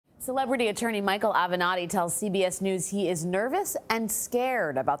Celebrity attorney Michael Avenatti tells CBS News he is nervous and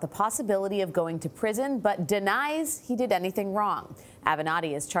scared about the possibility of going to prison, but denies he did anything wrong.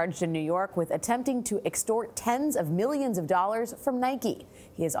 Avenatti is charged in New York with attempting to extort tens of millions of dollars from Nike.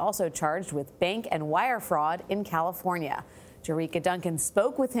 He is also charged with bank and wire fraud in California. Jericka Duncan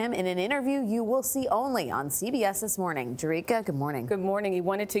spoke with him in an interview you will see only on CBS This Morning. Jericka, good morning. Good morning. He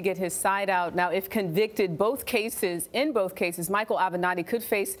wanted to get his side out. Now, if convicted, in both cases, Michael Avenatti could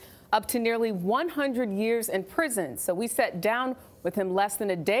face up to nearly 100 years in prison. So we sat down with him less than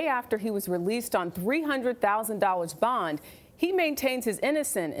a day after he was released on $300,000 bond. He maintains his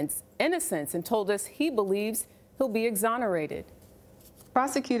innocence and told us he believes he'll be exonerated.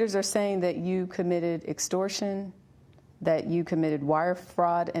 Prosecutors are saying that you committed extortion, that you committed wire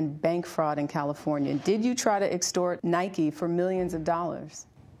fraud and bank fraud in California. Did you try to extort Nike for millions of dollars?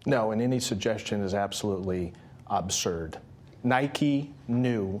 No, and any suggestion is absolutely absurd. Nike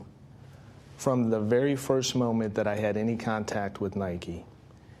knew from the very first moment that I had any contact with Nike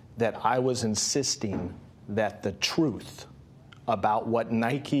that I was insisting that the truth about what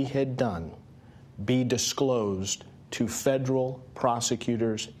Nike had done be disclosed to federal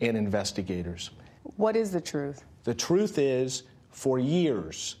prosecutors and investigators. What is the truth? The truth is, for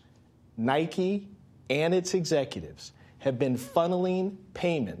years, Nike and its executives have been funneling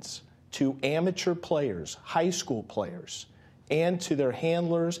payments to amateur players, high school players, and to their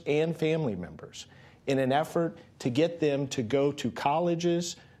handlers and family members in an effort to get them to go to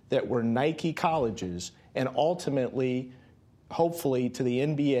colleges that were Nike colleges and ultimately, hopefully, to the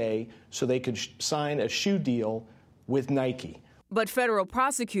NBA so they could sign a shoe deal with Nike. But federal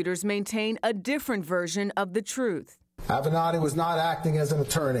prosecutors maintain a different version of the truth. Avenatti was not acting as an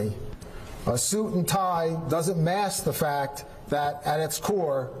attorney. A suit and tie doesn't mask the fact that, at its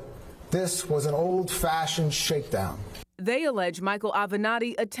core, this was an old-fashioned shakedown. They allege Michael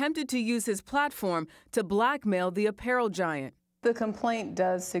Avenatti attempted to use his platform to blackmail the apparel giant. The complaint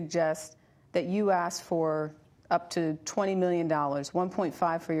does suggest that you asked for up to $20 million,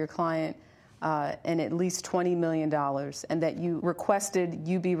 $1.5 for your client, and at least $20 million, and that you requested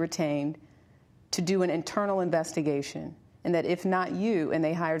you be retained to do an internal investigation, and that if not you and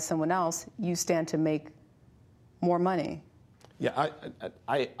they hired someone else, you stand to make more money. Yeah,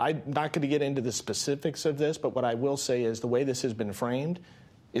 I'm not going to get into the specifics of this, but what I will say is the way this has been framed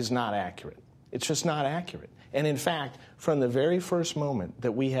is not accurate. It's just not accurate. And in fact, from the very first moment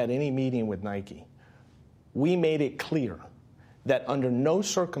that we had any meeting with Nike, we made it clear that under no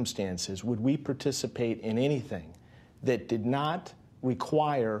circumstances would we participate in anything that did not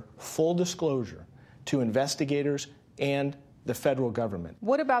require full disclosure to investigators and the federal government.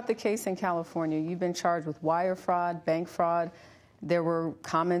 What about the case in California? You've been charged with wire fraud, bank fraud. There were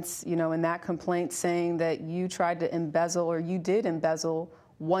comments, in that complaint saying that you tried to embezzle, or you did embezzle,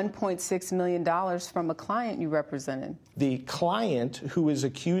 $1.6 million from a client you represented. The client who is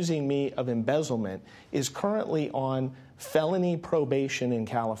accusing me of embezzlement is currently on felony probation in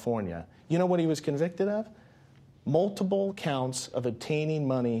California. You know what he was convicted of? Multiple counts of obtaining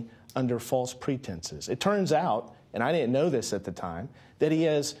money under false pretenses. It turns out, and I didn't know this at the time, that he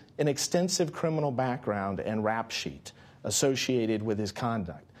has an extensive criminal background and rap sheet associated with his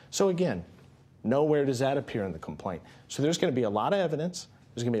conduct. So again, nowhere does that appear in the complaint. So there's going to be a lot of evidence.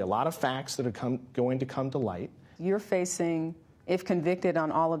 There's going to be a lot of facts that are going to come to light. You're facing, if convicted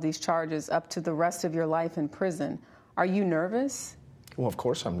on all of these charges, up to the rest of your life in prison. Are you nervous? Well, of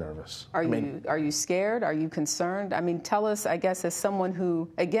course I'm nervous. Are you scared? Are you concerned? I mean, tell us, I guess, as someone who,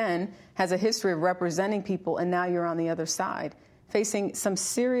 again, has a history of representing people, and now you're on the other side, facing some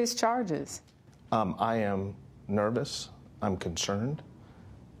serious charges. I am nervous. I'm concerned.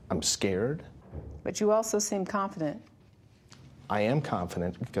 I'm scared. But you also seem confident. I am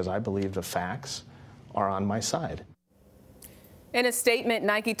confident because I believe the facts are on my side. In a statement,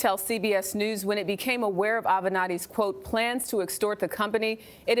 Nike tells CBS News when it became aware of Avenatti's, quote, plans to extort the company,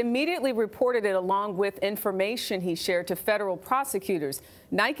 it immediately reported it along with information he shared to federal prosecutors.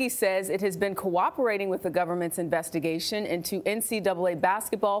 Nike says it has been cooperating with the government's investigation into NCAA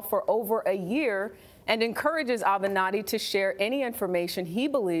basketball for over a year and encourages Avenatti to share any information he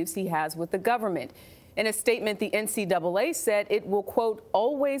believes he has with the government. In a statement, the NCAA said it will, quote,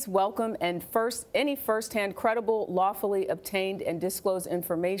 always welcome any firsthand, credible, lawfully obtained and disclosed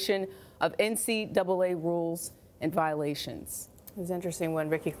information of NCAA rules and violations. It was interesting when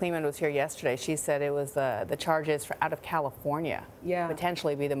Ricky Kleeman was here yesterday. She said it was the charges out of California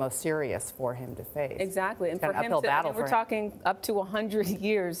potentially be the most serious for him to face. Exactly, and for him we're talking up to 100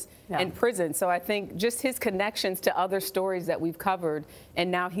 years in prison. So I think just his connections to other stories that we've covered, and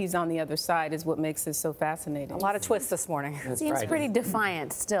now he's on the other side, is what makes this so fascinating. A lot of twists this morning. Seems pretty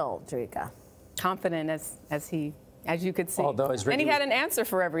defiant still, Jericka. Confident as you could see. And he had an answer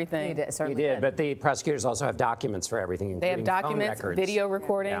for everything. He did, but the prosecutors also have documents for everything, They have documents, phone records, video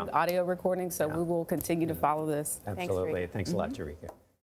recording, audio recording, so we will continue to follow this. Absolutely. Thanks a lot, Jericka.